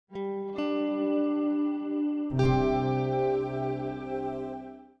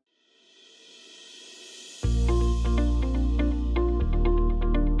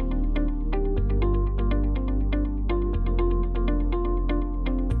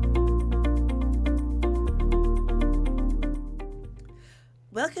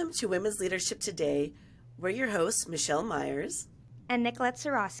Welcome to Women's Leadership Today. We're your hosts, Michelle Myers and Nikolette.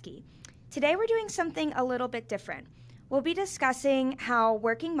 Today we're doing something a little bit different. We'll be discussing how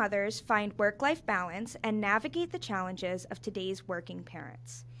working mothers find work-life balance and navigate the challenges of today's working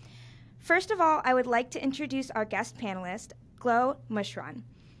parents. First of all, I would like to introduce our guest panelist, Glo Moucheron.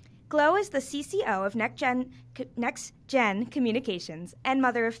 Glo is the CCO of NexGen Communications and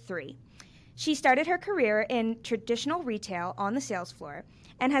mother of 3. She started her career in traditional retail on the sales floor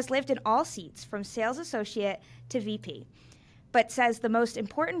and has lived in all seats from sales associate to VP, but says the most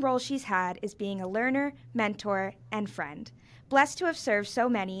important role she's had is being a learner, mentor, and friend. Blessed to have served so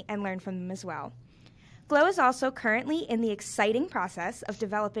many and learned from them as well. Glo is also currently in the exciting process of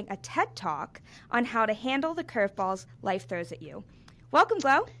developing a TED Talk on how to handle the curveballs life throws at you. Welcome,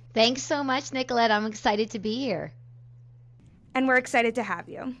 Glo. Thanks so much, Nikolette. I'm excited to be here. And we're excited to have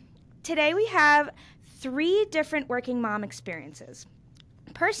you. Today we have 3 different working mom experiences.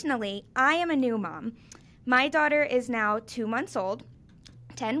 Personally, I am a new mom. My daughter is now 2 months old,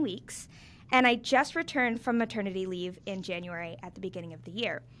 10 weeks, and I just returned from maternity leave in January at the beginning of the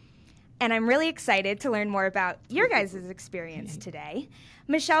year. And I'm really excited to learn more about your guys' experience today.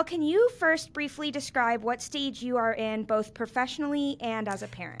 Michelle, can you first briefly describe what stage you are in, both professionally and as a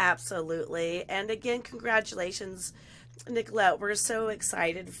parent? Absolutely. And again, congratulations, Nikolette. We're so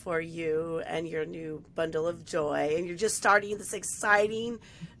excited for you and your new bundle of joy. And you're just starting this exciting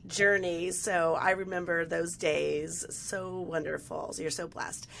journey. So I remember those days. So wonderful. So you're so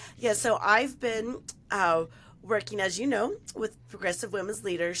blessed. Yeah, so I've been working, as you know, with Progressive Women's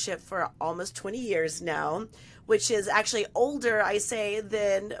Leadership for almost 20 years now, which is actually older, I say,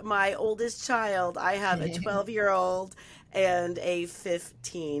 than my oldest child. I have a 12-year-old and a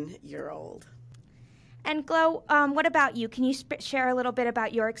 15-year-old. And Glo, what about you? Can you share a little bit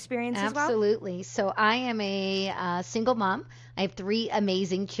about your experience as well? Absolutely. So I am a single mom. I have 3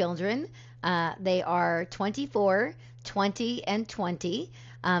 amazing children. They are 24, 20, and 20.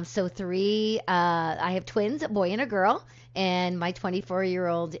 I have twins, a boy and a girl, and my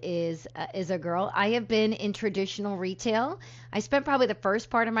 24-year-old is a girl. I have been in traditional retail. I spent probably the first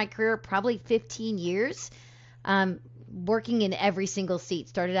part of my career, probably 15 years, working in every single seat.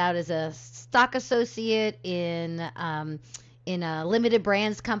 Started out as a stock associate in a limited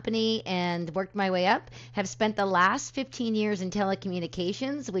brands company and worked my way up. Have spent the last 15 years in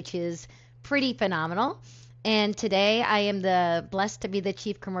telecommunications, which is pretty phenomenal. And today I am blessed to be the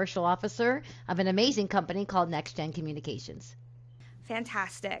Chief Commercial Officer of an amazing company called NexGen Communications.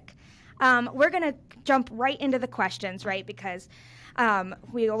 Fantastic. We're going to jump right into the questions, right? Because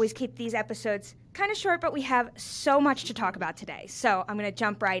we always keep these episodes kind of short, but we have so much to talk about today. So I'm going to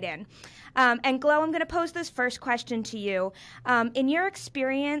jump right in. And Glo, I'm going to pose this first question to you. In your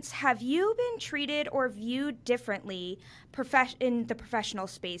experience, have you been treated or viewed differently in the professional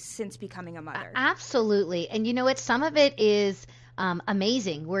space since becoming a mother? Absolutely. And you know what? Some of it is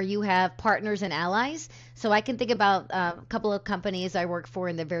amazing, where you have partners and allies. So I can think about a couple of companies I worked for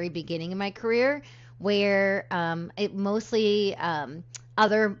in the very beginning of my career, where it mostly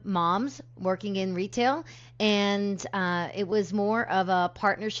other moms working in retail, and it was more of a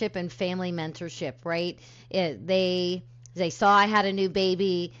partnership and family mentorship, right? They saw I had a new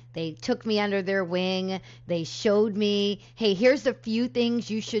baby. They took me under their wing. They showed me, hey, here's a few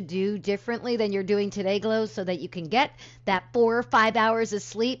things you should do differently than you're doing today, Glo, so that you can get that 4 or 5 hours of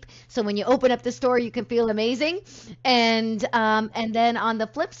sleep. So when you open up the store, you can feel amazing. And then on the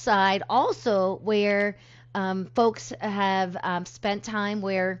flip side, also where folks have spent time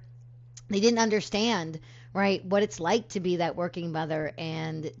where they didn't understand, right, what it's like to be that working mother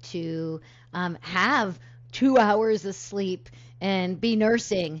and to have 2 hours of sleep and be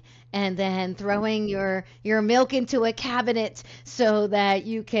nursing, and then throwing your milk into a cabinet so that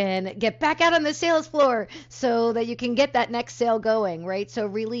you can get back out on the sales floor so that you can get that next sale going, right? So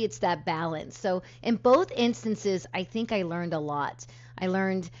really it's that balance. So in both instances, I think I learned a lot. I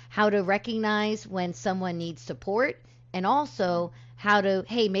learned how to recognize when someone needs support, and also how to,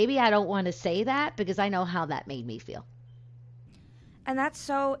 hey, maybe I don't want to say that because I know how that made me feel. And that's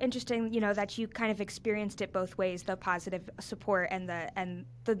so interesting, that you kind of experienced it both ways, the positive support and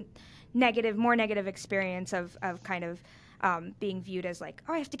the negative, more negative experience of kind of being viewed as like,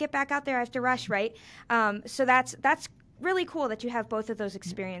 oh, I have to get back out there, I have to rush, right? So that's really cool that you have both of those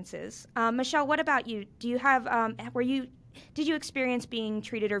experiences. Michelle, what about you? Do you have, did you experience being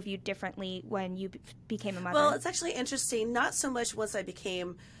treated or viewed differently when you became a mother? Well, it's actually interesting. Not so much once I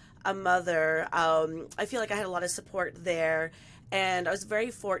became a mother. I feel like I had a lot of support there. And I was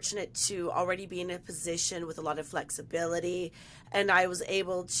very fortunate to already be in a position with a lot of flexibility. And I was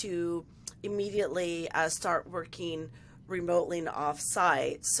able to immediately start working remotely and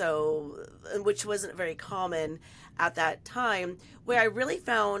off-site, so, which wasn't very common at that time. Where I really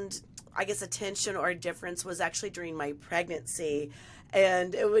found, I guess, a tension or a difference was actually during my pregnancy.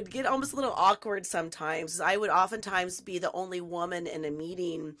 And it would get almost a little awkward sometimes. I would oftentimes be the only woman in a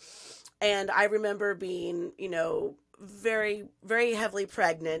meeting. And I remember being, very, very heavily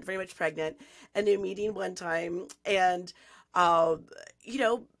pregnant, very much pregnant, in a meeting one time. And,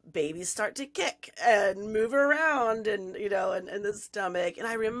 babies start to kick and move around and, in the stomach. And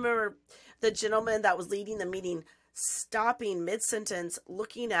I remember the gentleman that was leading the meeting stopping mid-sentence,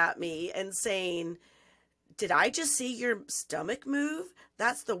 looking at me and saying, "Did I just see your stomach move?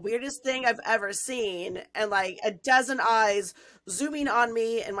 That's the weirdest thing I've ever seen." And like a dozen eyes zooming on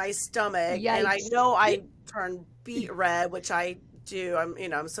me and my stomach. Yikes. And I know I turned beet red, which I do.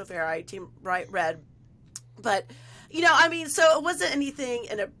 I'm so fair. I team bright red. But, so it wasn't anything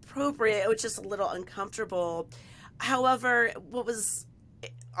inappropriate. It was just a little uncomfortable. However, what was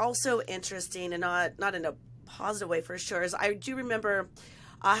also interesting, and not in a positive way for sure, is I do remember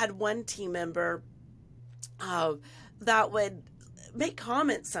I had one team member that would make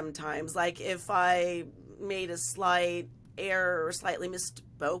comments sometimes, like if I made a slight error or slightly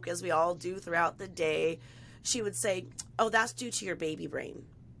misspoke, as we all do throughout the day, she would say, "Oh, that's due to your baby brain.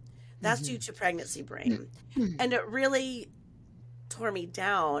 That's due to pregnancy brain." And it really tore me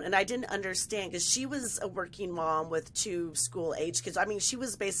down, and I didn't understand, because she was a working mom with 2 school-age kids. I mean, she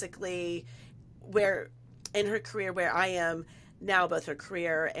was basically where in her career where I am now, both her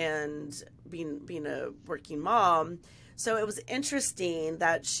career and being a working mom. So it was interesting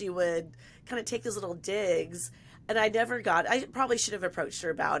that she would kind of take those little digs, and I probably should have approached her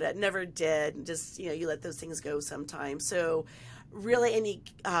about it. Never did. Just, you let those things go sometimes. So really any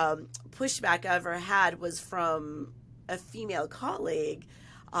pushback I ever had was from a female colleague,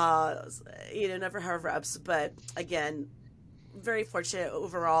 never hover-ups, but again, very fortunate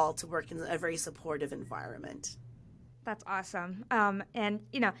overall to work in a very supportive environment. That's awesome. And,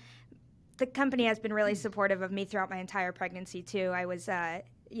 the company has been really supportive of me throughout my entire pregnancy, too. I was,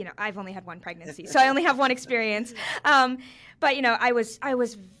 I've only had one pregnancy, so I only have one experience. But, I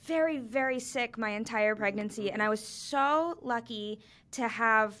was very, very sick my entire pregnancy, and I was so lucky to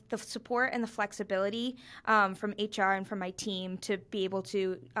have the support and the flexibility from HR and from my team to be able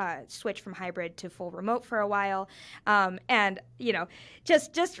to switch from hybrid to full remote for a while. And,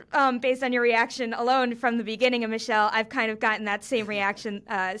 just based on your reaction alone from the beginning of Michelle, I've kind of gotten that same reaction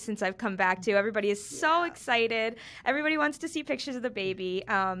since I've come back to. Everybody is so excited. Everybody wants to see pictures of the baby.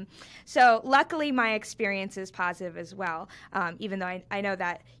 So luckily my experience is positive as well, even though I know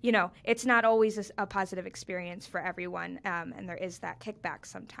that, it's not always a positive experience for everyone, and there is that kickback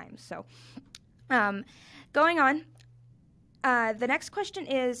sometimes. So going on, the next question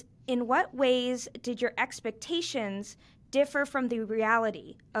is, in what ways did your expectations differ from the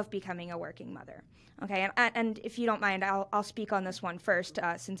reality of becoming a working mother? Okay, and if you don't mind, I'll speak on this one first,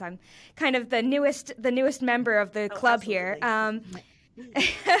 since I'm kind of the newest member of the club here.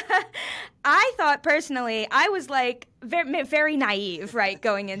 I thought personally, I was like very, very naive, right,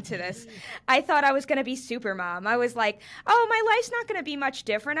 going into this. I thought I was going to be super mom. I was like, oh, my life's not going to be much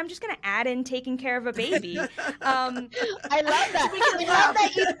different. I'm just going to add in taking care of a baby. I love that. I love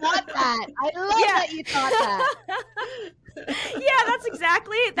that you thought that. I love that you thought that.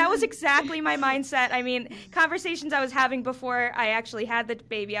 Yeah, that was exactly my mindset. I mean, conversations I was having before I actually had the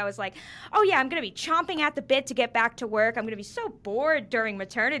baby, I was like, oh yeah, I'm going to be chomping at the bit to get back to work. I'm going to be so bored during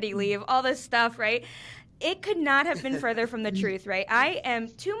maternity leave, all this stuff, right? It could not have been further from the truth, right? I am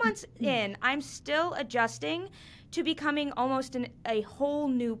 2 months in. I'm still adjusting to becoming almost a whole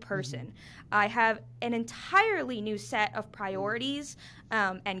new person. I have an entirely new set of priorities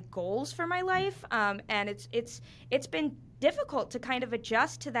and goals for my life, and it's been difficult to kind of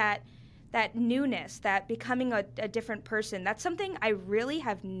adjust to that newness, that becoming a different person. That's something I really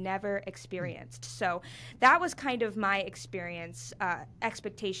have never experienced. So that was kind of my experience,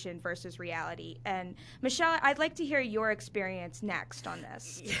 expectation versus reality. And Michelle, I'd like to hear your experience next on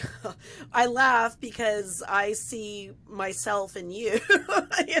this. Yeah. I laugh because I see myself in you.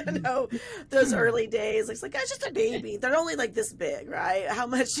 Those early days. It's like, that's just a baby. They're only like this big, right? How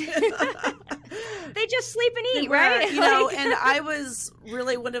much? They just sleep and eat, right? And I was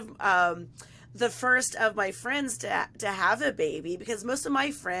really one of the first of my friends to have a baby, because most of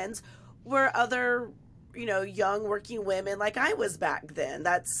my friends were other, young working women like I was back then.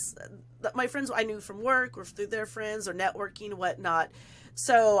 That's my friends I knew from work or through their friends or networking, whatnot.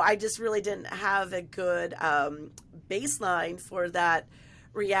 So I just really didn't have a good baseline for that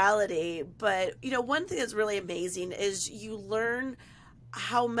reality. But, one thing that's really amazing is you learn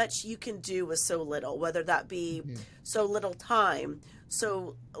how much you can do with so little, whether that be so little time,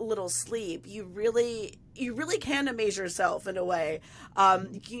 so little sleep. You really can amaze yourself in a way.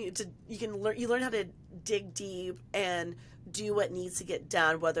 You learn how to dig deep and do what needs to get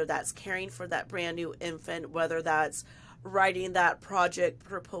done, whether that's caring for that brand new infant, whether that's writing that project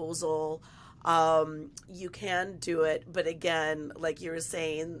proposal. You can do it, but again, like you were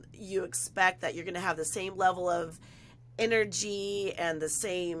saying, you expect that you're going to have the same level of energy and the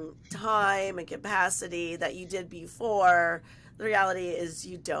same time and capacity that you did before. The reality is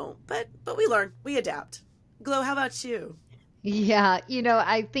you don't, but we learn, we adapt. Glo, how about you? Yeah,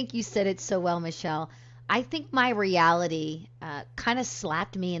 I think you said it so well, Michelle. I think my reality kind of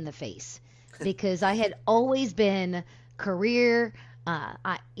slapped me in the face because I had always been career.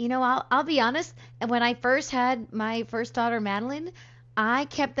 I'll be honest. And when I first had my first daughter, Madeline, I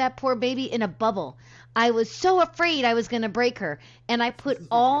kept that poor baby in a bubble. I was so afraid I was going to break her. And I put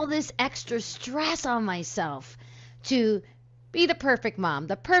all this extra stress on myself to be the perfect mom,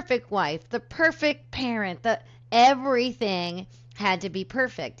 the perfect wife, the perfect parent, everything had to be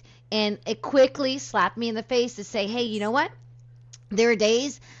perfect. And it quickly slapped me in the face to say, hey, you know what? There are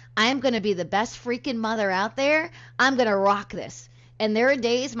days I'm going to be the best freaking mother out there. I'm going to rock this. And there are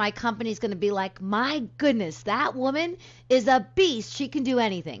days my company's going to be like, my goodness, that woman is a beast. She can do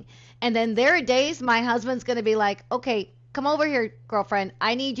anything. And then there are days my husband's going to be like, okay, come over here, girlfriend.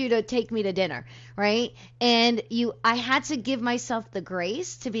 I need you to take me to dinner, right? And I had to give myself the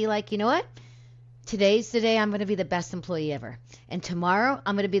grace to be like, you know what? Today's the day I'm going to be the best employee ever. And tomorrow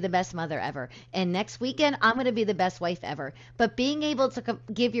I'm going to be the best mother ever. And next weekend I'm going to be the best wife ever. But being able to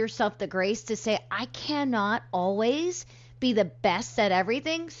give yourself the grace to say, I cannot always be the best at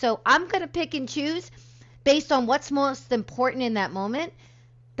everything. So I'm going to pick and choose based on what's most important in that moment.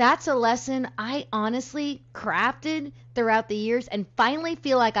 That's a lesson I honestly crafted throughout the years and finally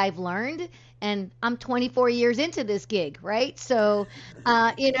feel like I've learned. And I'm 24 years into this gig, right? So,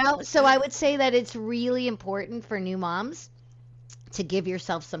 so I would say that it's really important for new moms to give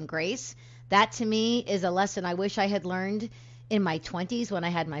yourself some grace. That to me is a lesson I wish I had learned in my 20s when I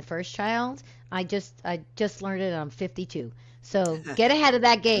had my first child. I just learned it. I'm 52. So get ahead of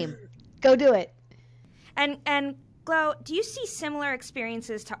that game. Go do it. And Glo, do you see similar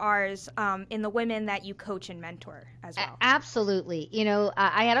experiences to ours in the women that you coach and mentor as well? Absolutely.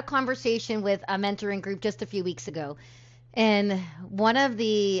 I had a conversation with a mentoring group just a few weeks ago, and one of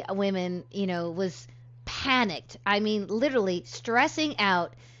the women, was panicked. I mean, literally stressing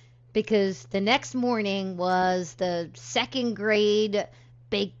out because the next morning was the second grade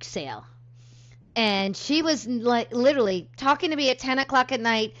bake sale. And she was like literally talking to me at 10 o'clock at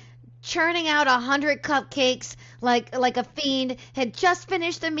night, churning out 100 cupcakes like a fiend, had just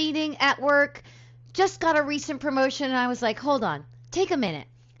finished a meeting at work, just got a recent promotion. And I was like, hold on, take a minute,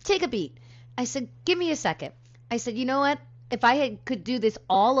 take a beat. I said, give me a second. I said, you know what? If I could do this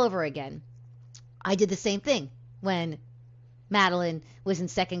all over again, I did the same thing when Madeline was in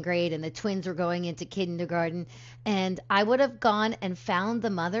second grade and the twins were going into kindergarten. And I would have gone and found the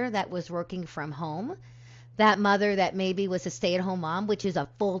mother that was working from home, that mother that maybe was a stay-at-home mom, which is a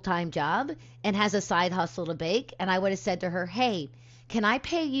full-time job and has a side hustle to bake. And I would have said to her, hey, can I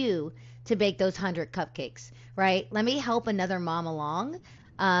pay you to bake those 100 cupcakes, right? Let me help another mom along.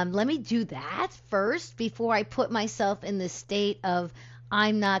 Let me do that first before I put myself in the state of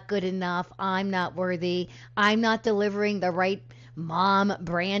I'm not good enough, I'm not worthy, I'm not delivering the right mom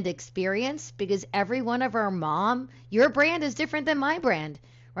brand experience, because every one of your brand is different than my brand,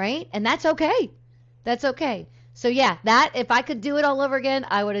 right? And that's okay. That's okay. So yeah, that if I could do it all over again,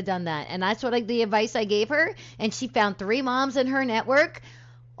 I would have done that. And that's what the advice I gave her. And she found 3 moms in her network,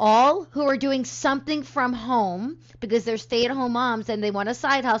 all who are doing something from home because they're stay-at-home moms and they want a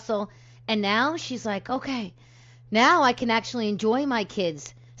side hustle. And now she's like, okay, now I can actually enjoy my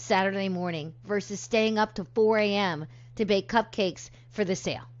kids Saturday morning versus staying up to 4 a.m. to bake cupcakes for the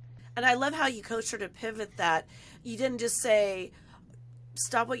sale. And I love how you coached her to pivot that. You didn't just say,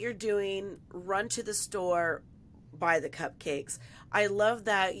 stop what you're doing, run to the store, buy the cupcakes. I love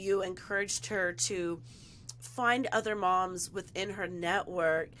that you encouraged her to find other moms within her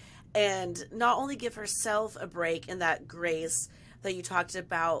network and not only give herself a break and that grace that you talked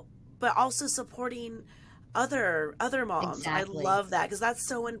about, but also supporting other moms. Exactly. I love that because that's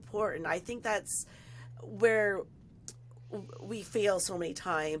so important. I think that's where we fail so many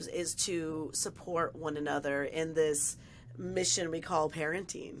times, is to support one another in this mission we call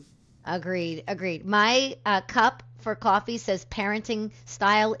parenting. Agreed. My cup for coffee says parenting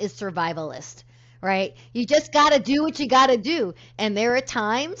style is survivalist, right? You just got to do what you got to do. And there are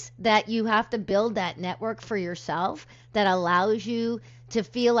times that you have to build that network for yourself that allows you to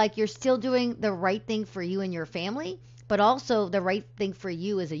feel like you're still doing the right thing for you and your family, but also the right thing for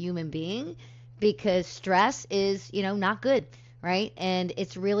you as a human being, because stress is, not good, right? And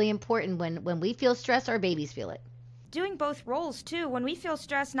it's really important when we feel stress, our babies feel it. Doing both roles too, when we feel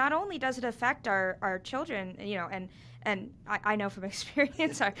stressed, not only does it affect our children, and I know from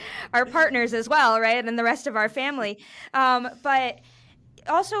experience our partners as well, right, and the rest of our family, but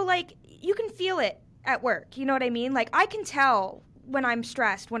also, like, you can feel it at work. You know what I mean? Like, I can tell when I'm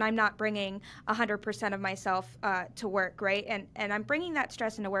stressed, when I'm not bringing 100% of myself to work, right? And I'm bringing that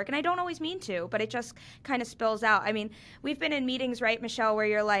stress into work, and I don't always mean to, but it just kind of spills out. I mean, we've been in meetings, right, Michelle, where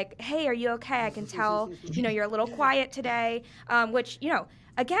you're like, hey, are you okay? I can tell, you're a little quiet today, which,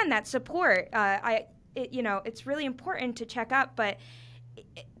 again, that support, it's really important to check up, but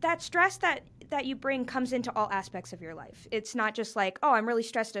that stress that you bring comes into all aspects of your life. It's not just like, oh, I'm really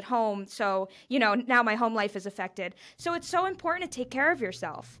stressed at home, so, now my home life is affected. So it's so important to take care of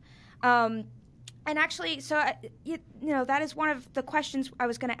yourself. And actually, so, that is one of the questions I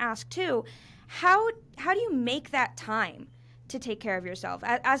was going to ask too. How do you make that time to take care of yourself?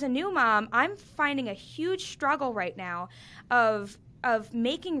 As a new mom, I'm finding a huge struggle right now of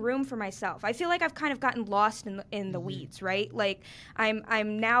making room for myself. I feel like I've kind of gotten lost in the weeds, right? Like,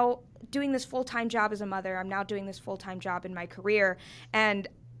 I'm now doing this full-time job as a mother. I'm now doing this full-time job in my career. And,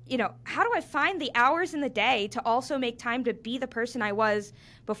 how do I find the hours in the day to also make time to be the person I was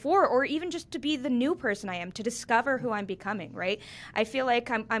before, or even just to be the new person I am, to discover who I'm becoming, right? I feel like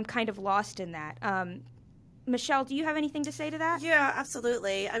I'm kind of lost in that. Michelle, do you have anything to say to that? Yeah,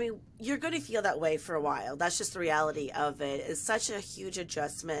 absolutely. I mean, you're going to feel that way for a while. That's just the reality of it. It's such a huge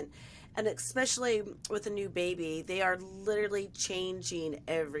adjustment. And especially with a new baby, they are literally changing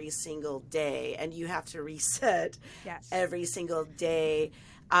every single day, and you have to reset every single day.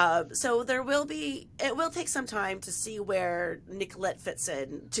 So it will take some time to see where Nikolette fits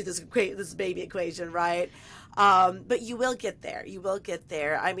in to this baby equation, right? But you will get there. You will get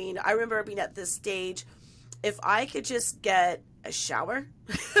there. I mean, I remember being at this stage. If I could just get a shower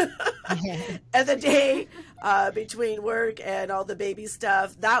and the day between work and all the baby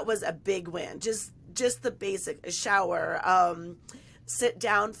stuff, that was a big win. Just the basic, a shower, sit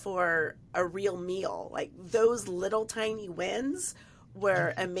down for a real meal. Like, those little tiny wins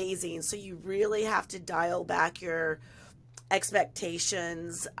were amazing. So you really have to dial back your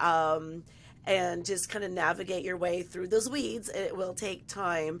expectations and just kind of navigate your way through those weeds. It will take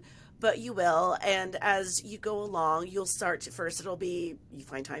time, but you will. And as you go along, you'll start to, first it'll be, you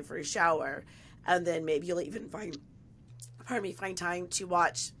find time for a shower, and then maybe you'll even find time to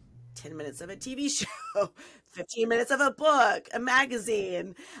watch 10 minutes of a TV show, 15 minutes of a book, a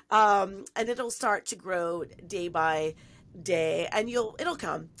magazine, and it'll start to grow day by day, and it'll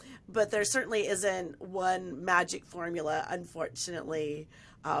come. But there certainly isn't one magic formula, unfortunately,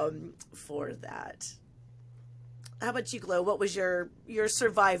 for that. How about you, Glo? What was your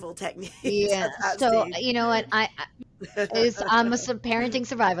survival technique? Yeah. So, you know what? I'm a parenting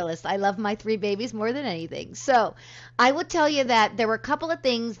survivalist. I love my 3 babies more than anything. So I will tell you that there were a couple of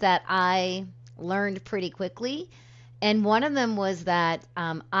things that I learned pretty quickly. And one of them was that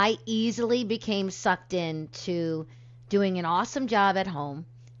I easily became sucked into doing an awesome job at home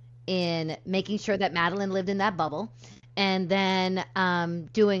in making sure that Madeline lived in that bubble. And then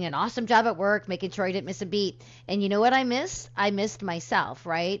doing an awesome job at work, making sure I didn't miss a beat. And you know what I missed? I missed myself,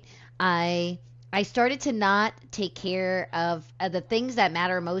 right? I started to not take care of the things that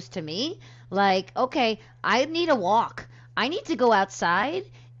matter most to me. Like, okay, I need a walk. I need to go outside.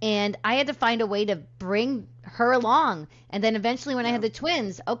 And I had to find a way to bring her along. And then eventually when I had the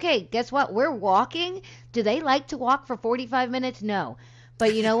twins, okay, guess what? We're walking. Do they like to walk for 45 minutes? No.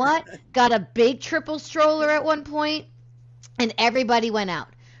 But you know what? Got a big triple stroller at one point. And everybody went out,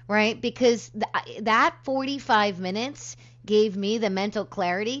 right? Because that 45 minutes gave me the mental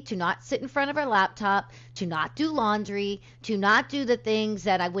clarity to not sit in front of our laptop, to not do laundry, to not do the things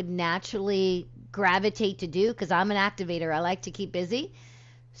that I would naturally gravitate to do, because I'm an activator. I like to keep busy.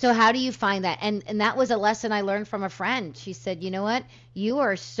 So how do you find that? And that was a lesson I learned from a friend. She said, you know what?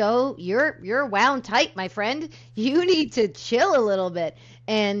 You're wound tight, my friend. You need to chill a little bit.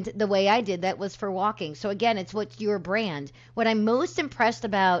 And the way I did that was for walking. So again, it's what's your brand. What I'm most impressed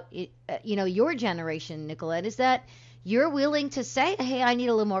about, your generation, Nikolette, is that you're willing to say, hey, I need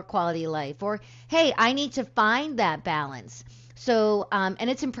a little more quality of life, or hey, I need to find that balance. So, and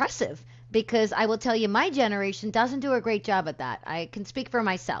it's impressive, because I will tell you, my generation doesn't do a great job at that. I can speak for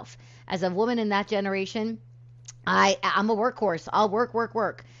myself. As a woman in that generation, I'm a workhorse. I'll work.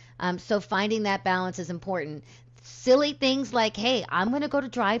 So finding that balance is important. Silly things like, hey, I'm going to go to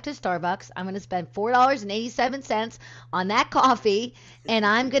drive to Starbucks. I'm going to spend $4.87 on that coffee, and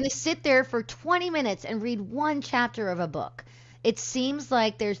I'm going to sit there for 20 minutes and read one chapter of a book. It seems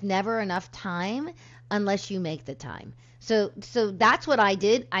like there's never enough time unless you make the time. So that's what I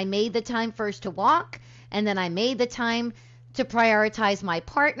did. I made the time first to walk, and then I made the time to prioritize my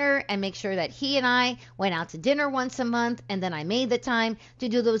partner and make sure that he and I went out to dinner once a month, and then I made the time to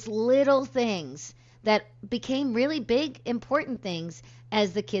do those little things that became really big, important things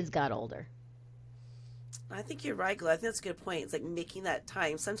as the kids got older. I think you're right, Glo. I think that's a good point. It's like making that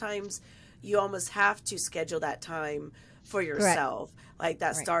time. Sometimes you almost have to schedule that time for yourself, correct, like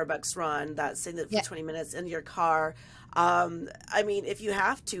that right, Starbucks run, that sitting there for yep, 20 minutes in your car. I mean, if you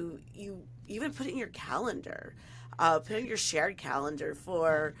have to, you even put it in your calendar, put in your shared calendar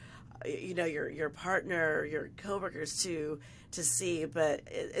for, you know, your partner, your coworkers to see. But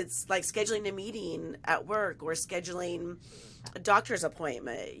it's like scheduling a meeting at work or scheduling a doctor's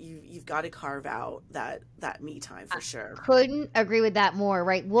appointment. You've got to carve out that me time for sure. Couldn't agree with that more,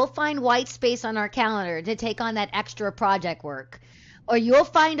 right? We'll find white space on our calendar to take on that extra project work, or you'll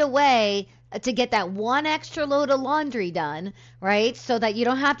find a way to get that one extra load of laundry done, right? So that you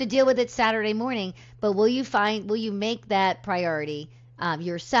don't have to deal with it Saturday morning. But will you make that priority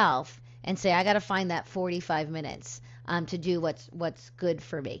yourself and say, I got to find that 45 minutes to do what's good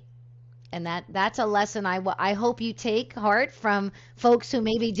for me? And that's a lesson I hope you take heart from folks who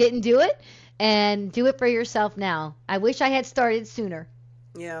maybe didn't do it, and do it for yourself now. I wish I had started sooner.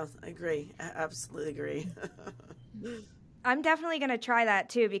 Yeah, I agree. I absolutely agree. I'm definitely going to try that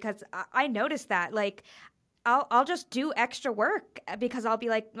too, because I noticed that, like, I'll just do extra work because I'll be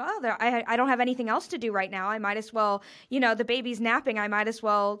like, well, I don't have anything else to do right now. I might as well, you know, the baby's napping. I might as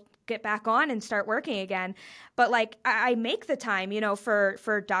well get back on and start working again. But like, I make the time, you know,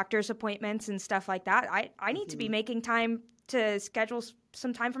 for doctor's appointments and stuff like that. I need to be making time to schedule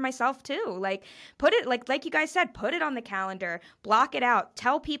some time for myself too. Like, put it, like you guys said, put it on the calendar, block it out,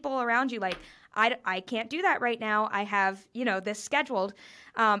 tell people around you, like, I can't do that right now. I have, you know, this scheduled.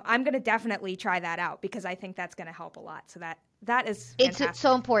 I'm going to definitely try that out because I think that's going to help a lot. So that is fantastic. It's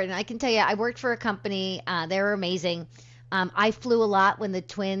so important. I can tell you, I worked for a company. They were amazing. I flew a lot when the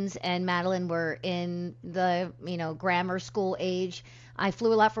twins and Madeline were in the, you know, grammar school age. I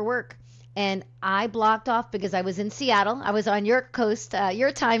flew a lot for work, and I blocked off because I was in Seattle. I was on your coast,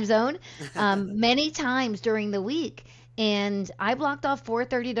 your time zone, many times during the week. And I blocked off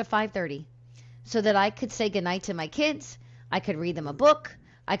 4:30 to 5:30 so that I could say goodnight to my kids. I could read them a book.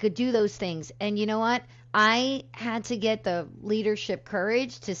 I could do those things. And you know what? I had to get the leadership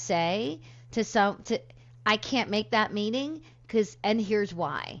courage to say I can't make that meeting and here's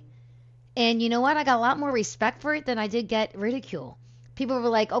why. And you know what? I got a lot more respect for it than I did get ridicule. People were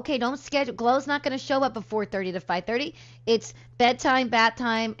like, okay, don't schedule. Glo's not going to show up at 4:30 to 5:30. It's bedtime, bath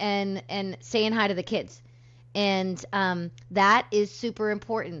time, and saying hi to the kids. And that is super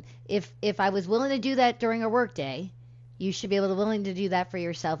important. If I was willing to do that during a work day, you should be willing to do that for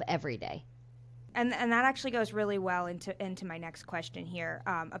yourself every day. And that actually goes really well into my next question here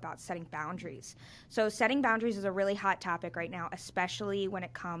about setting boundaries. So setting boundaries is a really hot topic right now, especially when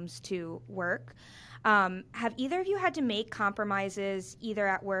it comes to work. Have either of you had to make compromises either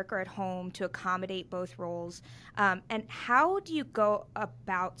at work or at home to accommodate both roles? And how do you go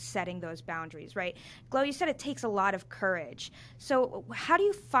about setting those boundaries, right? Glo, you said it takes a lot of courage. So how do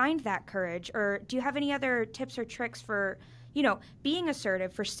you find that courage? Or do you have any other tips or tricks for, you know, being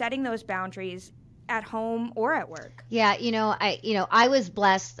assertive, for setting those boundaries at home or at work? Yeah, I was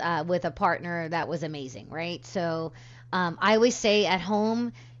blessed with a partner that was amazing, right? So I always say at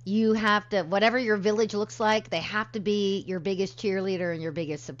home, you have to, whatever your village looks like, they have to be your biggest cheerleader and your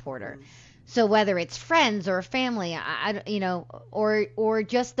biggest supporter. Mm-hmm. So whether it's friends or family, or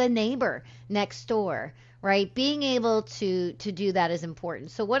just the neighbor next door, right? Being able to do that is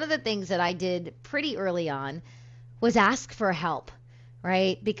important. So one of the things that I did pretty early on was ask for help,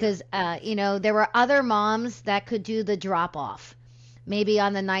 right? Because, there were other moms that could do the drop off, maybe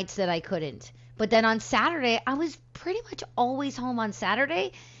on the nights that I couldn't. But then on Saturday, I was pretty much always home on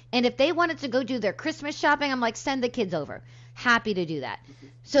Saturday. And if they wanted to go do their Christmas shopping, I'm like, send the kids over. Happy to do that. Mm-hmm.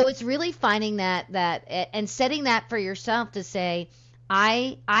 So it's really finding that and setting that for yourself to say,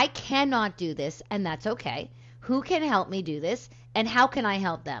 I cannot do this, and that's okay. Who can help me do this, and how can I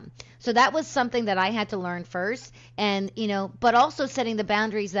help them? So that was something that I had to learn first. And, but also setting the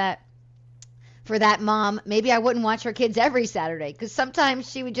boundaries that for that mom, maybe I wouldn't watch her kids every Saturday because sometimes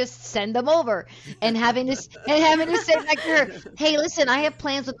she would just send them over and having to say back to her, "Hey, listen, I have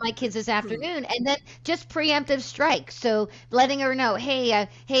plans with my kids this afternoon," and then just preemptive strike. So letting her know, "Hey,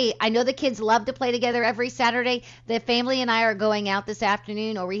 I know the kids love to play together every Saturday. The family and I are going out this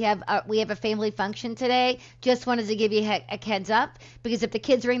afternoon, or we have a family function today. Just wanted to give you a heads up because if the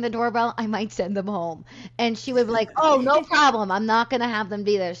kids ring the doorbell, I might send them home." And she would be like, "Oh, no problem. I'm not going to have them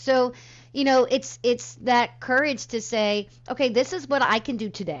be there." So it's that courage to say, okay, this is what I can do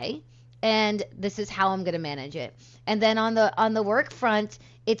today, and this is how I'm going to manage it. And then on the work front,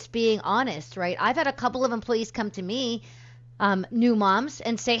 it's being honest, right? I've had a couple of employees come to me, new moms,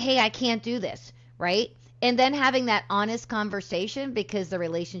 and say, "Hey, I can't do this," right? And then having that honest conversation, because the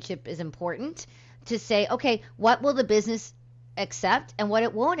relationship is important, to say, okay, what will the business accept and what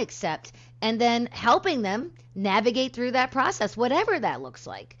it won't accept, and then helping them navigate through that process, whatever that looks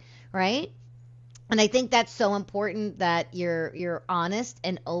like, right? And I think that's so important that you're honest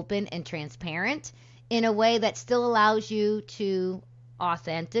and open and transparent in a way that still allows you to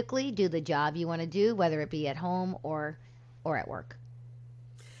authentically do the job you want to do, whether it be at home or at work.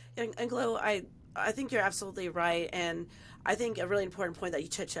 And Glo, I think you're absolutely right, and I think a really important point that you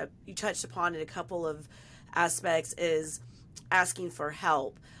touched upon in a couple of aspects is asking for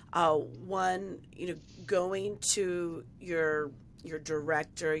help. One, going to your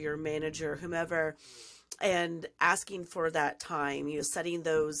director, your manager, whomever, and asking for that time. Setting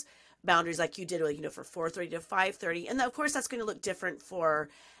those boundaries like you did, for 4:30 to 5:30, and of course that's going to look different for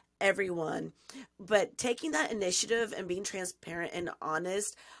everyone. But taking that initiative and being transparent and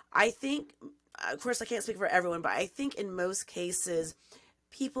honest, I think, of course, I can't speak for everyone, but I think in most cases,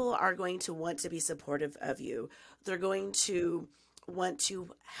 people are going to want to be supportive of you. They're going to want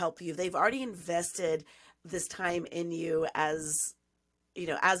to help you. They've already invested this time in you as,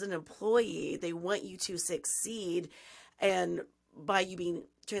 as an employee. They want you to succeed. And by you being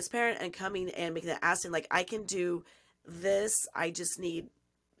transparent and coming and making that asking, like, I can do this, I just need,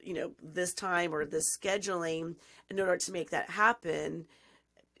 this time or this scheduling in order to make that happen,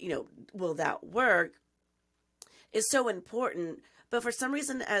 will that work, is so important. But for some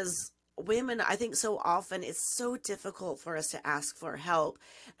reason, as women, I think so often it's so difficult for us to ask for help.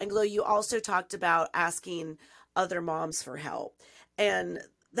 And Glo, you also talked about asking other moms for help. And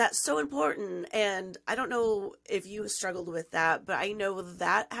that's so important. And I don't know if you struggled with that, but I know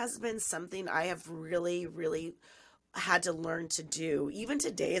that has been something I have really, really had to learn to do. Even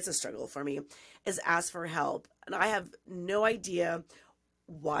today, it's a struggle for me, is ask for help. And I have no idea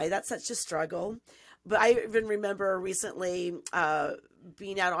why that's such a struggle. But I even remember recently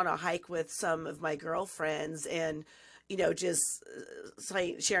being out on a hike with some of my girlfriends and, just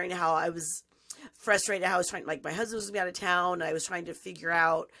sharing how I was frustrated, how I was trying, like my husband was going to be out of town, and I was trying to figure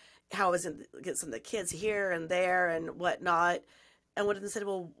out how I was going to get some of the kids here and there and whatnot. And one of them said,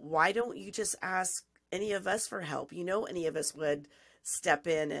 "Well, why don't you just ask any of us for help? Any of us would step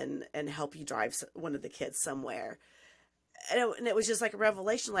in and help you drive one of the kids somewhere." And it was just like a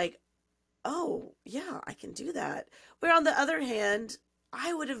revelation, like, oh yeah, I can do that. Where on the other hand,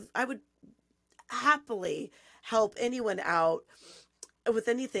 I would happily help anyone out with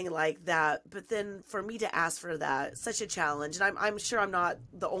anything like that. But then for me to ask for that, such a challenge. And I'm sure I'm not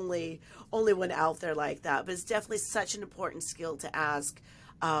the only one out there like that, but it's definitely such an important skill to ask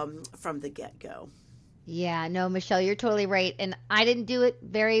from the get-go. Yeah, no, Michelle, you're totally right. And I didn't do it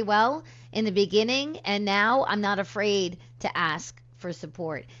very well in the beginning, and now I'm not afraid to ask for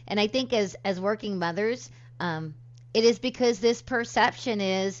support. And I think as working mothers, it is because this perception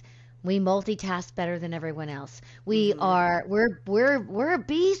is we multitask better than everyone else. We're a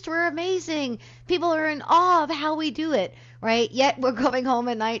beast, we're amazing. People are in awe of how we do it, right? Yet we're going home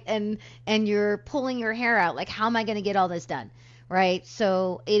at night and you're pulling your hair out like, how am I going to get all this done? Right?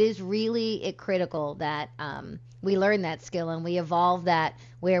 So it is really critical that we learn that skill and we evolve that,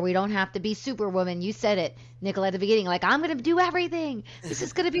 where we don't have to be superwoman. You said it, Nikolette, at the beginning, like, I'm going to do everything. This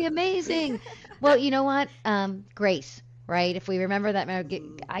is going to be amazing. Well, you know what? Grace, right? If we remember that,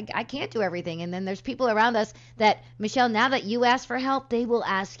 I can't do everything. And then there's people around us that, Michelle, now that you ask for help, they will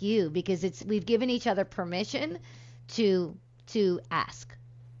ask you, because we've given each other permission to ask.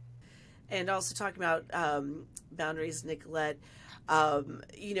 And also talking about boundaries, Nicolette,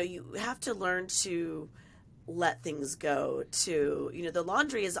 you have to learn to let things go too. The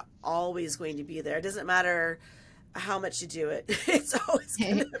laundry is always going to be there. It doesn't matter how much you do it. It's always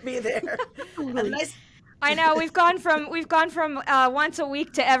going to be there. And I know we've gone from once a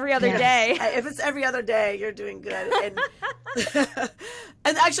week to every other day. If it's every other day, you're doing good. And,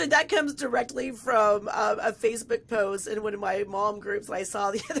 and actually, that comes directly from a Facebook post in one of my mom groups that I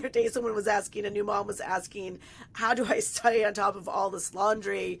saw the other day. Someone was asking, a new mom was asking, how do I stay on top of all this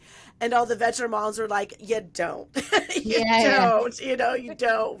laundry? And all the veteran moms were like, you don't. You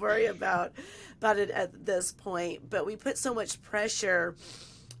don't worry about it at this point. But we put so much pressure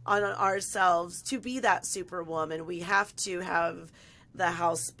on ourselves to be that superwoman. We have to have the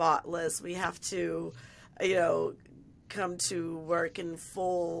house spotless. We have to, come to work in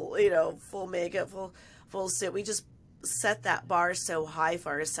full makeup, full suit. We just set that bar so high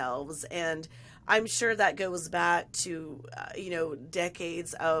for ourselves. And I'm sure that goes back to,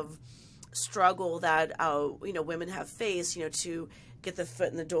 decades of struggle that, women have faced, to get the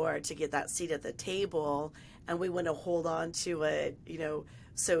foot in the door, to get that seat at the table. And we want to hold on to it,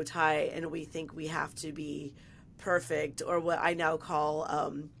 so tight, and we think we have to be perfect, or what I now call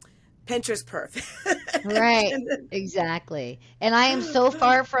Pinterest perfect. Right, exactly. And I am so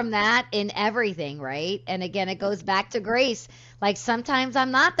far from that in everything, right? And again, it goes back to grace. Like sometimes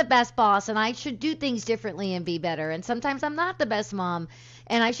I'm not the best boss and I should do things differently and be better. And sometimes I'm not the best mom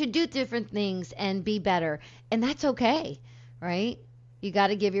and I should do different things and be better. And that's okay, right? You got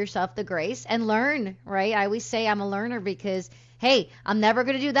to give yourself the grace and learn, right? I always say I'm a learner because, hey, I'm never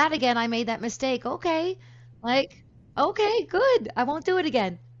going to do that again. I made that mistake. Okay. Okay, good. I won't do it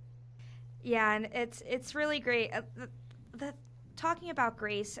again. Yeah, and it's really great. The talking about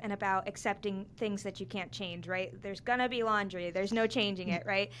grace and about accepting things that you can't change, right? There's gonna be laundry. There's no changing it,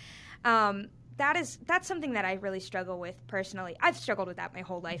 right? That's something that I really struggle with personally. I've struggled with that my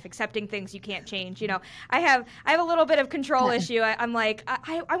whole life, accepting things you can't change. I have a little bit of control issue. I'm like,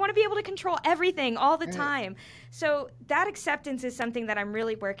 I want to be able to control everything all the time. So that acceptance is something that I'm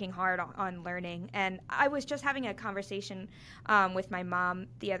really working hard on learning. And I was just having a conversation with my mom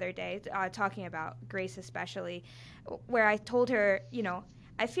the other day, talking about grace especially, where I told her,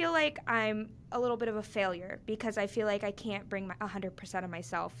 I feel like I'm a little bit of a failure because I feel like I can't bring 100% of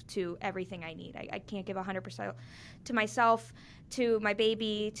myself to everything I need. I can't give 100% to myself, to my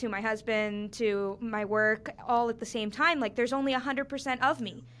baby, to my husband, to my work, all at the same time. Like there's only 100% of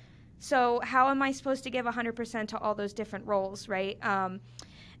me. So how am I supposed to give 100% to all those different roles, right? And,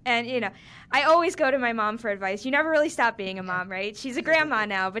 I always go to my mom for advice. You never really stop being a mom, right? She's a grandma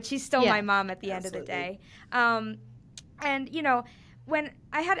now, but she's still my mom at the end of the day. When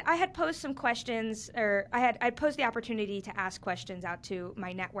I had posed some questions, or I posed the opportunity to ask questions out to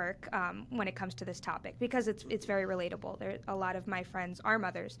my network when it comes to this topic because it's very relatable. A lot of my friends are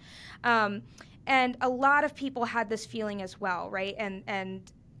mothers, and a lot of people had this feeling as well, right? And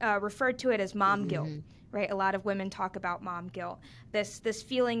referred to it as mom guilt, right? A lot of women talk about mom guilt, this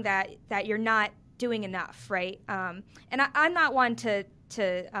feeling that you're not doing enough, right? And I'm not one to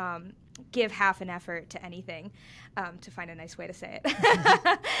give half an effort to anything, to find a nice way to say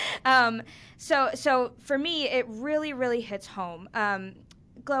it. So for me, it really, really hits home.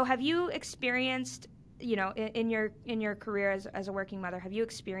 Glo, have you experienced, in your career as a working mother, have you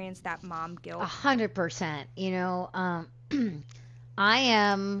experienced that mom guilt? 100%. I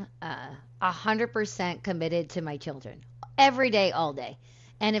am 100% committed to my children every day, all day.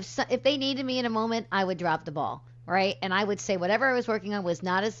 And if they needed me in a moment, I would drop the ball. Right? And I would say whatever I was working on was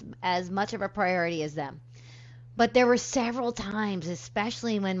not as much of a priority as them. But there were several times,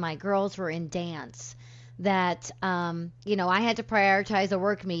 especially when my girls were in dance, that, I had to prioritize a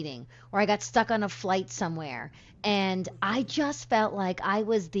work meeting or I got stuck on a flight somewhere. And I just felt like I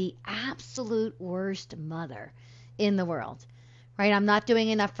was the absolute worst mother in the world. Right? I'm not doing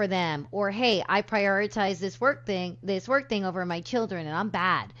enough for them. Or, hey, I prioritize this work thing over my children and I'm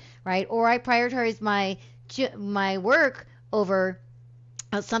bad. Right? Or I prioritize my work over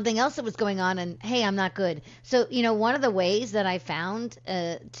something else that was going on and hey, I'm not good. So, one of the ways that I found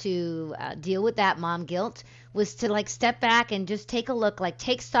to deal with that mom guilt was to step back and just take a look,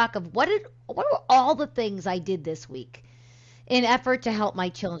 take stock of what were all the things I did this week in effort to help my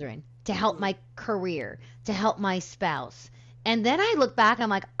children, to help my career, to help my spouse. And then I look back, I'm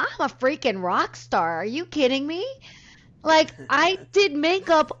like, I'm a freaking rock star. Are you kidding me? I did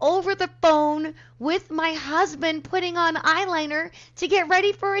makeup over the phone with my husband putting on eyeliner to get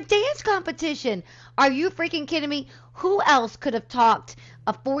ready for a dance competition. Are you freaking kidding me? Who else could have taught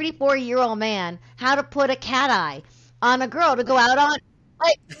a 44-year-old man how to put a cat eye on a girl to go out on?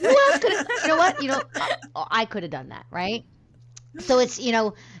 Who else could have? You know what? I could have done that, right? So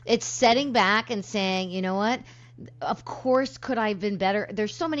it's setting back and saying, you know what? Of course, could I have been better?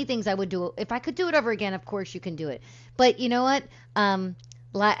 There's so many things I would do. If I could do it over again, of course you can do it. But you know what?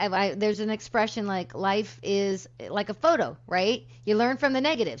 There's an expression like life is like a photo, right? You learn from the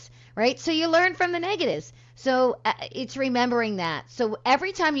negatives, right? So you learn from the negatives. So it's remembering that. So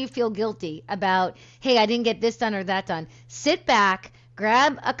every time you feel guilty about, hey, I didn't get this done or that done, sit back,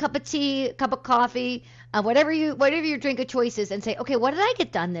 grab a cup of tea, a cup of coffee, whatever your drink of choice is, and say, okay, what did I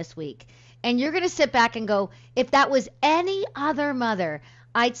get done this week? And you're going to sit back and go, if that was any other mother,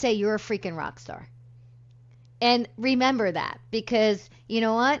 I'd say you're a freaking rock star. And remember that, because you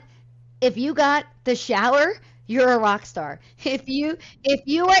know what? If you got the shower, you're a rock star. If you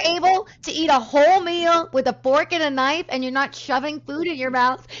are able to eat a whole meal with a fork and a knife and you're not shoving food in your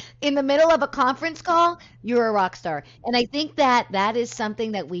mouth in the middle of a conference call, you're a rock star. And I think that is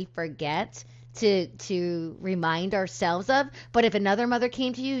something that we forget to remind ourselves of. But if another mother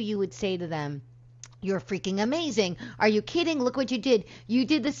came to you, you would say to them, you're freaking amazing. Are you kidding? Look what you did. You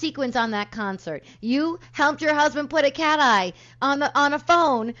did the sequence on that concert. You helped your husband put a cat eye on a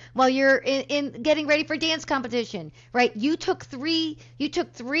phone while you're in getting ready for dance competition, right? You took 3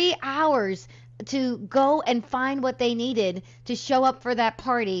 hours to go and find what they needed to show up for that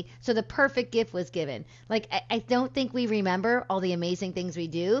party, so the perfect gift was given. Like, I don't think we remember all the amazing things we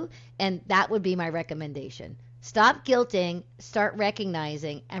do, and that would be my recommendation. Stop guilting, start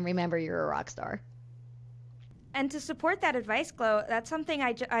recognizing, and remember you're a rock star. And to support that advice, Glo, that's something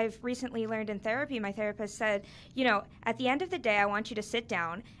I've recently learned in therapy. My therapist said, you know, at the end of the day, I want you to sit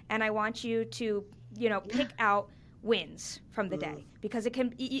down and I want you to, you know, pick out wins from the day, because it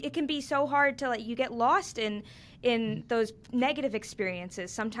can be so hard to you get lost in those negative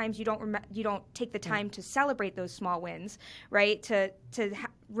experiences. Sometimes you don't take the time to celebrate those small wins, right? To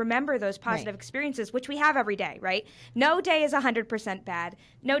remember those positive experiences, which we have every day, right? No day is 100% bad.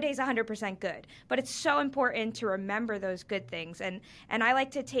 No day is 100% good. But it's so important to remember those good things. And I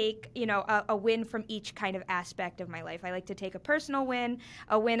like to take, you know, a win from each kind of aspect of my life. I like to take a personal win,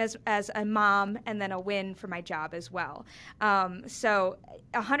 a win as a mom, and then a win for my job as well. So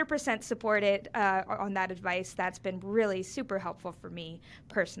 100% support it on that advice. That's been really super helpful for me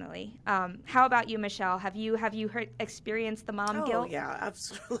personally. How about you, Michelle? Have you experienced the mom guilt? Oh, yeah,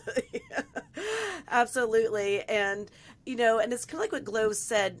 absolutely. Absolutely. And, you know, and it's kind of like what Glo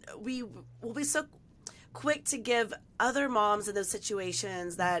said, we will be so quick to give other moms in those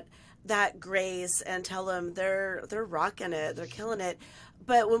situations that grace and tell them they're rocking it, they're killing it.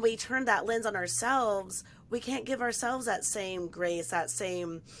 But when we turn that lens on ourselves, we can't give ourselves that same grace, that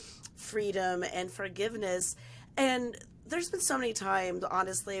same freedom and forgiveness. And there's been so many times,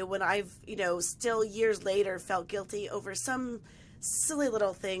 honestly, when I've, you know, still years later felt guilty over some silly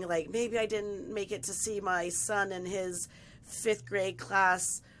little thing, like maybe I didn't make it to see my son in his 5th grade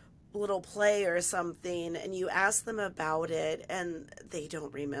class little play or something, and you ask them about it and they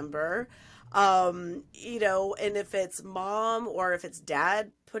don't remember. You know, and if it's mom or if it's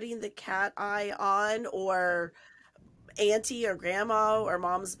dad putting the cat eye on, or auntie or grandma or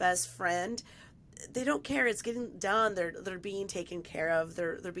mom's best friend, they don't care. It's getting done. They're being taken care of.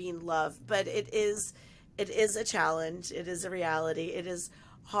 They're being loved. But it is a challenge. It is a reality. It is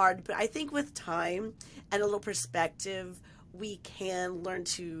hard. But I think with time and a little perspective, we can learn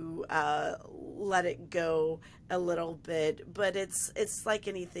to let it go a little bit. But it's like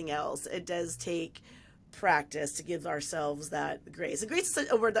anything else. It does take practice to give ourselves that grace. And grace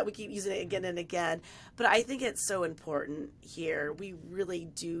is a word that we keep using it again and again, but I think it's so important here. We really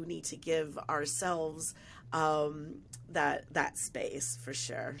do need to give ourselves that space for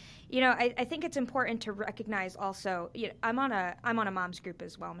sure. You know, I think it's important to recognize also, you know, I'm on a mom's group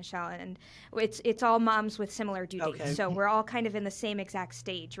as well, Michelle, and it's all moms with similar due dates. Okay. So we're all kind of in the same exact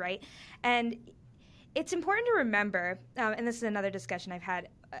stage, right? And it's important to remember, and this is another discussion I've had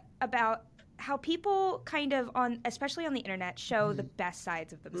about how people kind of especially on the internet, show the best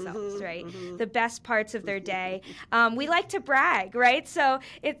sides of themselves, right? The best parts of their day. We like to brag, right? So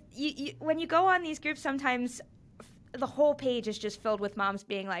when you go on these groups, sometimes the whole page is just filled with moms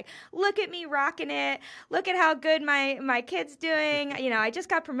being like, look at me rocking it. Look at how good my kid's doing. You know, I just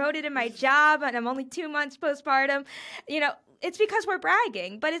got promoted in my job and I'm only 2 months postpartum. You know, it's because we're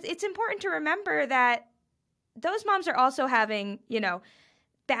bragging. But it's important to remember that those moms are also having, you know,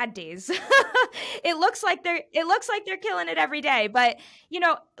 bad days. It looks like they're killing it every day, but you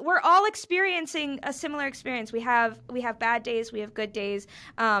know, we're all experiencing a similar experience. We have bad days, we have good days.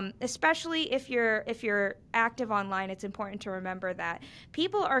 Especially if you're active online, it's important to remember that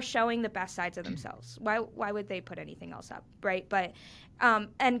people are showing the best sides of themselves. Why would they put anything else up, right? But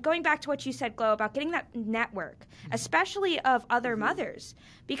and going back to what you said, Glo, about getting that network, especially of other mothers,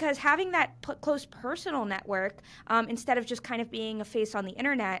 because having that close personal network, instead of just kind of being a face on the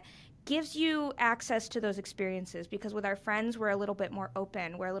internet, gives you access to those experiences, because with our friends, we're a little bit more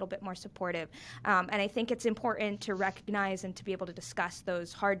open, we're a little bit more supportive. And I think it's important to recognize and to be able to discuss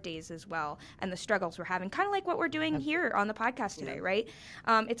those hard days as well and the struggles we're having, kind of like what we're doing here on the podcast today, right?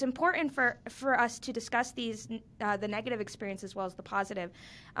 It's important for us to discuss these, the negative experience as well as the positive,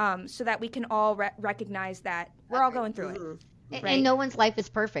 so that we can all recognize that we're all going through it. Right? Right? And no one's life is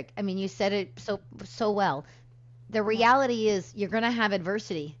perfect. I mean, you said it so well. The reality is you're going to have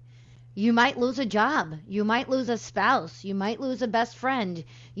adversity. You might lose a job. You might lose a spouse. You might lose a best friend.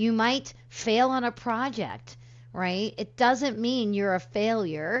 You might fail on a project, right? It doesn't mean you're a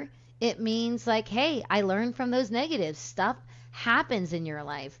failure. It means like, hey, I learned from those negatives. Stuff happens in your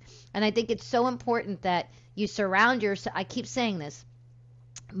life. And I think it's so important that you surround yourself. I keep saying this.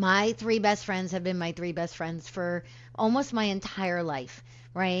 My three best friends have been my three best friends for almost my entire life,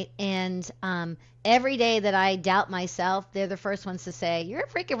 right? And every day that I doubt myself, they're the first ones to say, "You're a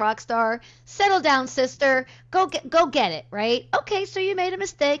freaking rock star. Settle down, sister. Go get it," right? Okay, so you made a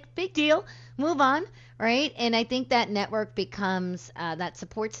mistake. Big deal. Move on, right? And I think that network becomes that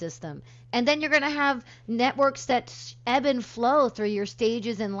support system. And then you're going to have networks that ebb and flow through your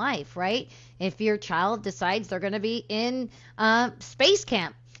stages in life, right? If your child decides they're going to be in space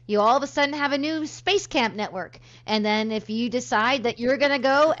camp, you all of a sudden have a new space camp network. And then if you decide that you're going to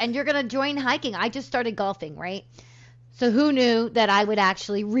go and you're going to join hiking, I just started golfing, right? So who knew that I would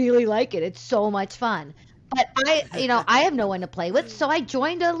actually really like it? It's so much fun. But I have no one to play with, so I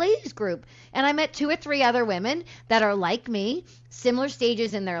joined a ladies group, and I met 2 or 3 other women that are like me, similar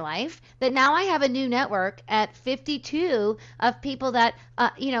stages in their life, that now I have a new network at 52 of people that,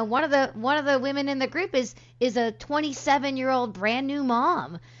 one of the women in the group is a 27-year-old brand new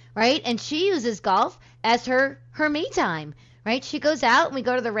mom, right? And she uses golf as her me time, right? She goes out and we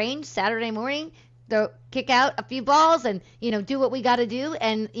go to the range Saturday morning, kick out a few balls and, do what we got to do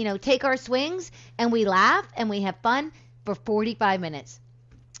and, take our swings, and we laugh and we have fun for 45 minutes.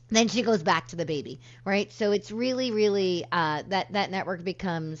 Then she goes back to the baby, right? So it's really, really, that network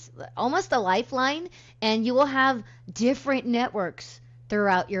becomes almost a lifeline, and you will have different networks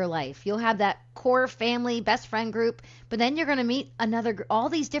throughout your life. You'll have that core family best friend group, but then you're going to meet all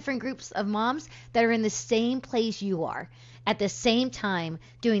these different groups of moms that are in the same place you are at the same time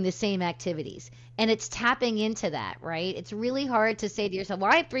doing the same activities. And it's tapping into that, right? It's really hard to say to yourself,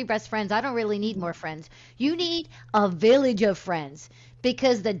 well, I have 3 best friends. I don't really need more friends. You need a village of friends,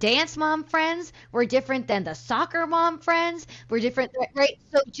 because the dance mom friends were different than the soccer mom friends were different, right?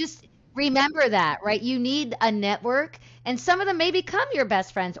 So just remember that, right? You need a network, and some of them may become your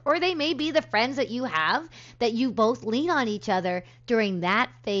best friends, or they may be the friends that you have that you both lean on each other during that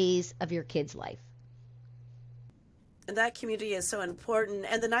phase of your kid's life. And that community is so important.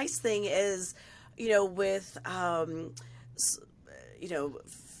 And the nice thing is, with,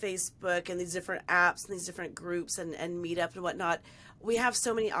 Facebook and these different apps and these different groups and Meetup and whatnot, we have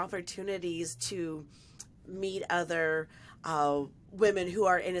so many opportunities to meet other women who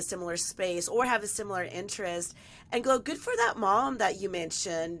are in a similar space or have a similar interest. And good for that mom that you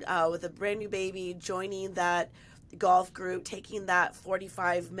mentioned with a brand new baby, joining that golf group, taking that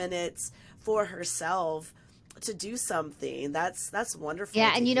 45 minutes for herself to do something. That's wonderful.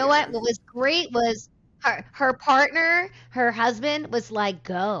 Yeah, and you know what was great was her partner, her husband was like,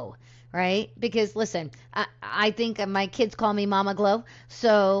 go, right? Because listen, I think my kids call me Mama Glo,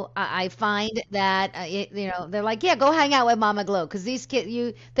 so I find that they're like, yeah, go hang out with Mama Glo, because these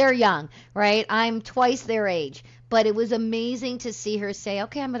kids, they're young, right? I'm twice their age. But it was amazing to see her say,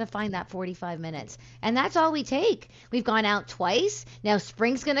 okay, I'm going to find that 45 minutes. And that's all we take. We've gone out twice. Now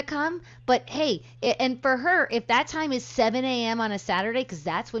spring's going to come. But hey, and for her, if that time is 7 a.m. on a Saturday, because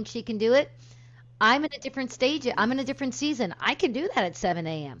that's when she can do it, I'm in a different stage. I'm in a different season. I can do that at 7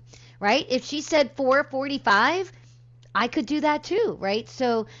 a.m., right? If she said 4:45, I could do that too, right?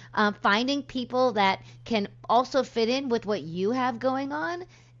 So finding people that can also fit in with what you have going on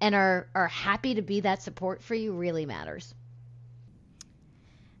and are happy to be that support for you really matters.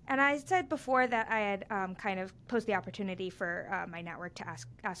 And I said before that I had kind of posed the opportunity for my network to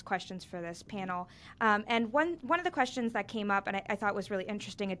ask questions for this panel. And one of the questions that came up, and I thought was really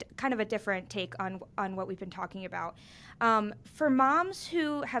interesting, kind of a different take on what we've been talking about. For moms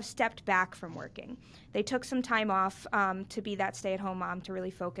who have stepped back from working, they took some time off to be that stay-at-home mom, to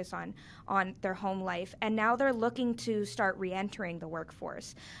really focus on their home life, and now they're looking to start re-entering the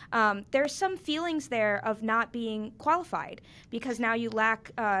workforce. There's some feelings there of not being qualified, because now you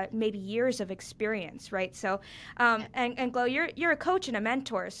lack maybe years of experience, right? So, and Glo, you're a coach and a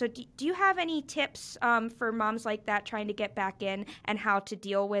mentor. So do you have any tips for moms like that trying to get back in, and how to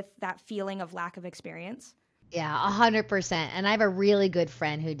deal with that feeling of lack of experience? Yeah, 100%. And I have a really good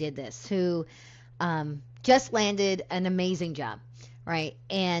friend who did this, who just landed an amazing job, right?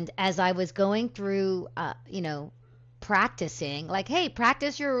 And as I was going through, practicing, like, hey,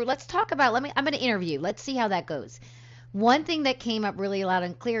 practice your, let's talk about, I'm going to interview. Let's see how that goes. One thing that came up really loud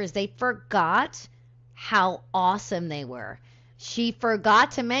and clear is they forgot how awesome they were. She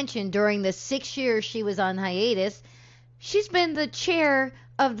forgot to mention during the 6 years she was on hiatus, she's been the chair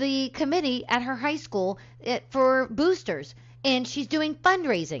of the committee at her high school for boosters, and she's doing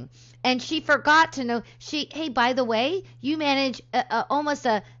fundraising. And she forgot to know, hey, by the way, you manage almost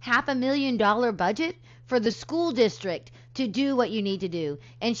a $500,000 budget for the school district to do what you need to do.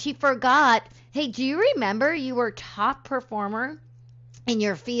 And she forgot, hey, do you remember you were top performer in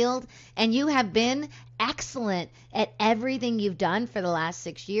your field, and you have been excellent at everything you've done for the last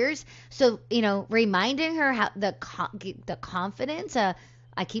 6 years. So, reminding her how the confidence,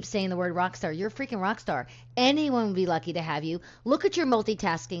 I keep saying the word rock star. You're a freaking rock star. Anyone would be lucky to have you. Look at your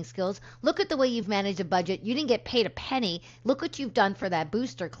multitasking skills. Look at the way you've managed a budget. You didn't get paid a penny. Look what you've done for that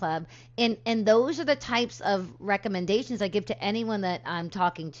booster club. And those are the types of recommendations I give to anyone that I'm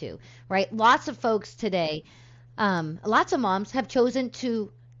talking to, right? Lots of folks today, lots of moms have chosen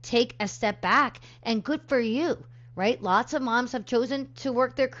to take a step back, and good for you, right? Lots of moms have chosen to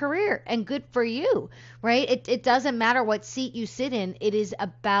work their career, and good for you, right? It doesn't matter what seat you sit in. It is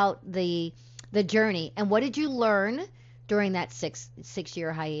about the journey. And what did you learn during that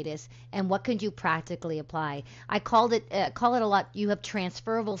six-year hiatus, and what could you practically apply? I call it a lot. You have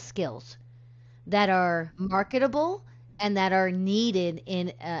transferable skills that are marketable and that are needed in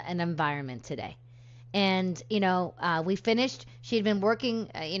an environment today. And, we finished, she had been working,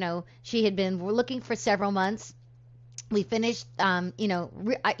 she had been looking for several months. We finished,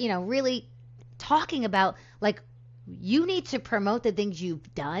 really talking about, like, you need to promote the things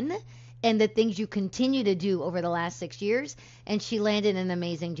you've done and the things you continue to do over the last 6 years. And she landed an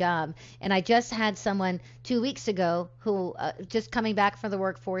amazing job. And I just had someone 2 weeks ago who just coming back from the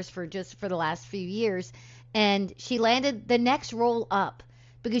workforce for the last few years, and she landed the next role up.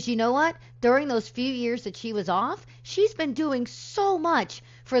 Because you know what? During those few years that she was off, she's been doing so much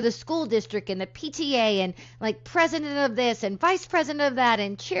for the school district and the PTA, and like president of this and vice president of that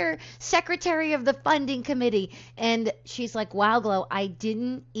and secretary of the funding committee. And she's like, wow, Glo, I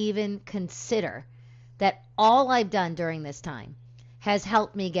didn't even consider that all I've done during this time has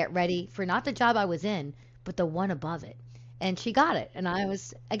helped me get ready for not the job I was in, but the one above it. And she got it. And I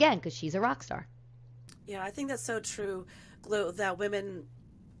was, again, because she's a rock star. Yeah, I think that's so true, Glo, that women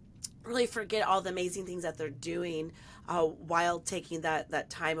really forget all the amazing things that they're doing while taking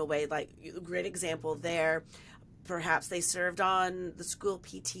that time away. Like, great example there. Perhaps they served on the school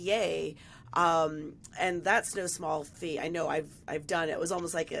PTA, and that's no small feat. I know I've done it. It was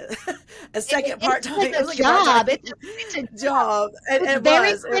almost like a second part-time. Like it was like job. It's a job. It's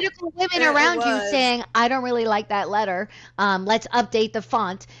very critical women around you saying, I don't really like that letter. Let's update the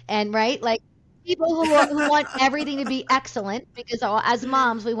font. And right, like, people who want everything to be excellent, because as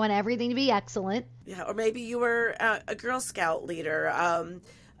moms, we want everything to be excellent. Yeah, or maybe you were a Girl Scout leader.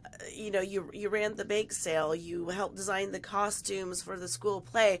 You ran the bake sale. You helped design the costumes for the school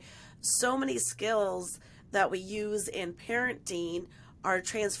play. So many skills that we use in parenting are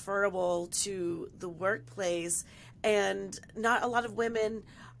transferable to the workplace, and not a lot of women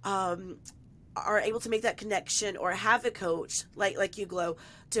are able to make that connection or have a coach like you, Glo,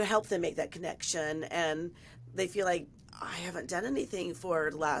 to help them make that connection. And they feel like, I haven't done anything for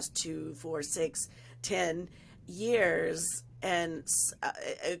the last 2, 4, 6, 10 years. And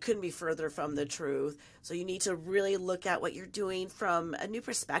it couldn't be further from the truth. So you need to really look at what you're doing from a new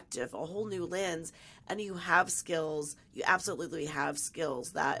perspective, a whole new lens. And you have skills. You absolutely have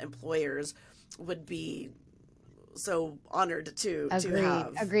skills that employers would be so honored to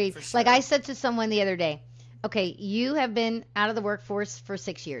have. Agreed. Sure. Like I said to someone the other day, okay, you have been out of the workforce for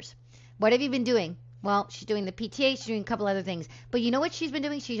 6 years. What have you been doing? Well, she's doing the PTA, she's doing a couple other things. But you know what she's been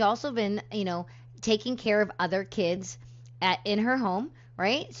doing? She's also been, taking care of other kids in her home,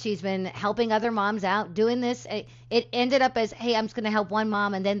 right? She's been helping other moms out, doing this. It ended up as, hey, I'm just going to help one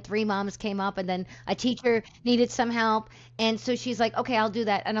mom, and then 3 moms came up, and then a teacher needed some help. And so she's like, okay, I'll do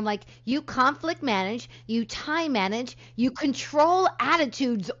that. And I'm like, you conflict manage, you time manage, you control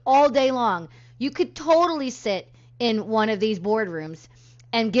attitudes all day long. You could totally sit in one of these boardrooms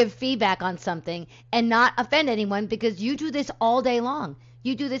and give feedback on something and not offend anyone, because you do this all day long.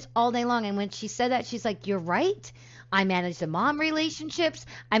 You do this all day long. And when she said that, she's like, you're right. I manage the mom relationships.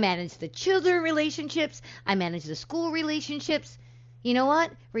 I manage the children relationships. I manage the school relationships. You know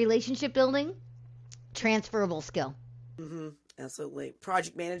what? Relationship building, transferable skill. Mm-hmm. Absolutely.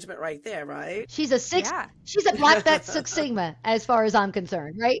 Project management right there, right? Yeah. She's a Black Belt Six Sigma as far as I'm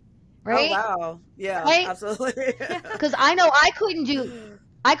concerned, right? Oh, Right? wow. Yeah, Right? absolutely. Because I know I couldn't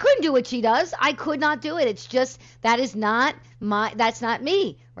do what she does. I could not do it. It's just that's not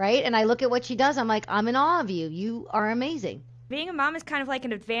me, right? And I look at what she does. I'm like, I'm in awe of you. You are amazing. Being a mom is kind of like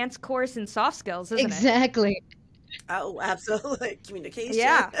an advanced course in soft skills, isn't it? Exactly. Oh, absolutely. Communication.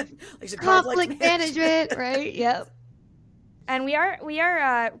 Yeah. Like Conflict management, right? Yep. And we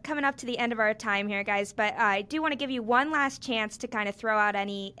are coming up to the end of our time here, guys. But I do want to give you one last chance to kind of throw out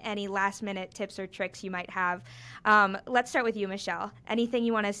any last minute tips or tricks you might have. Let's start with you, Michelle. Anything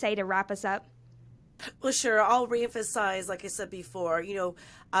you want to say to wrap us up? Well, sure. I'll reemphasize, like I said before,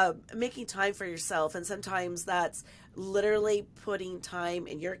 making time for yourself. And sometimes that's literally putting time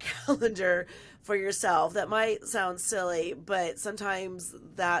in your calendar for yourself. That might sound silly, but sometimes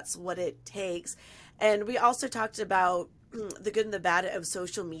that's what it takes. And we also talked about the good and the bad of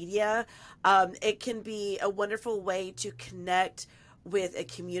social media. It can be a wonderful way to connect with a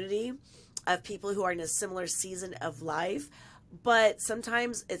community of people who are in a similar season of life. But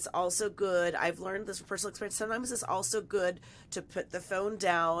sometimes it's also good, I've learned this from personal experience, sometimes it's also good to put the phone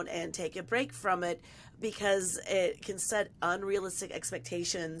down and take a break from it, because it can set unrealistic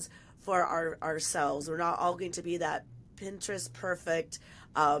expectations for ourselves. We're not all going to be that Pinterest perfect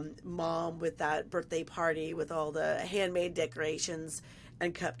mom with that birthday party with all the handmade decorations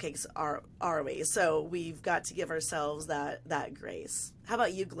and cupcakes, are we? So we've got to give ourselves that grace. How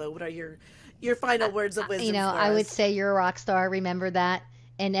about you, Glo? What are your final words of wisdom? I would say you're a rock star. Remember that.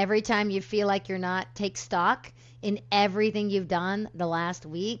 And every time you feel like you're not, take stock in everything you've done the last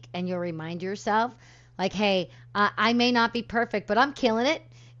week, and you'll remind yourself, like, hey, I may not be perfect, but I'm killing it,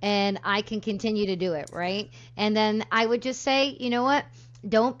 and I can continue to do it, right? And then I would just say, you know what?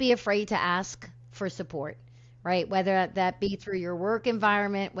 Don't be afraid to ask for support, right? Whether that be through your work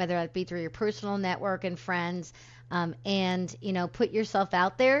environment, whether that be through your personal network and friends, and put yourself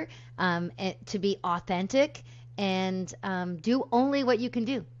out there to be authentic, and do only what you can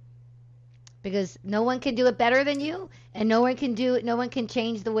do, because no one can do it better than you, and no one can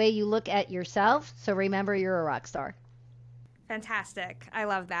change the way you look at yourself. So remember, you're a rock star. Fantastic. I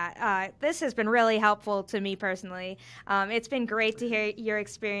love that. This has been really helpful to me personally. It's been great to hear your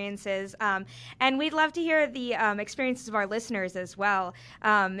experiences. And we'd love to hear the experiences of our listeners as well.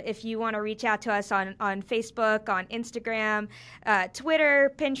 If you want to reach out to us on Facebook, on Instagram,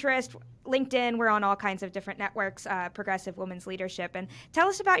 Twitter, Pinterest, LinkedIn, we're on all kinds of different networks, Progressive Women's Leadership. And tell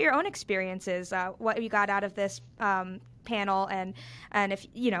us about your own experiences, what you got out of this panel, and if,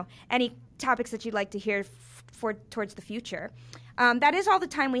 any topics that you'd like to hear towards the future. That is all the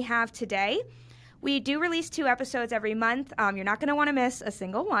time we have today. We do release 2 episodes every month. You're not going to want to miss a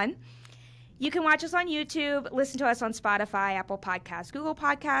single one. You can watch us on YouTube, listen to us on Spotify, Apple Podcasts, Google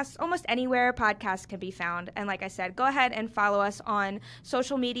Podcasts, almost anywhere podcasts can be found. And like I said, go ahead and follow us on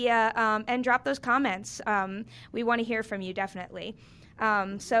social media, and drop those comments. We want to hear from you, definitely.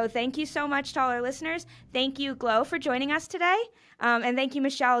 So thank you so much to all our listeners. Thank you, Glo, for joining us today. And thank you,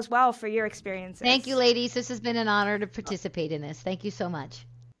 Michelle, as well, for your experiences. Thank you, ladies. This has been an honor to participate in this. Thank you so much.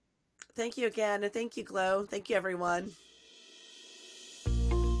 Thank you again. And thank you, Glo. Thank you, everyone.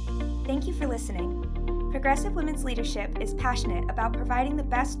 Thank you for listening. Progressive Women's Leadership is passionate about providing the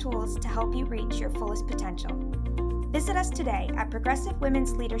best tools to help you reach your fullest potential. Visit us today at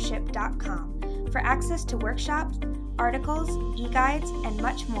progressivewomensleadership.com for access to workshops, articles, e-guides, and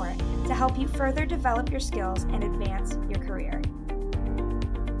much more to help you further develop your skills and advance your career.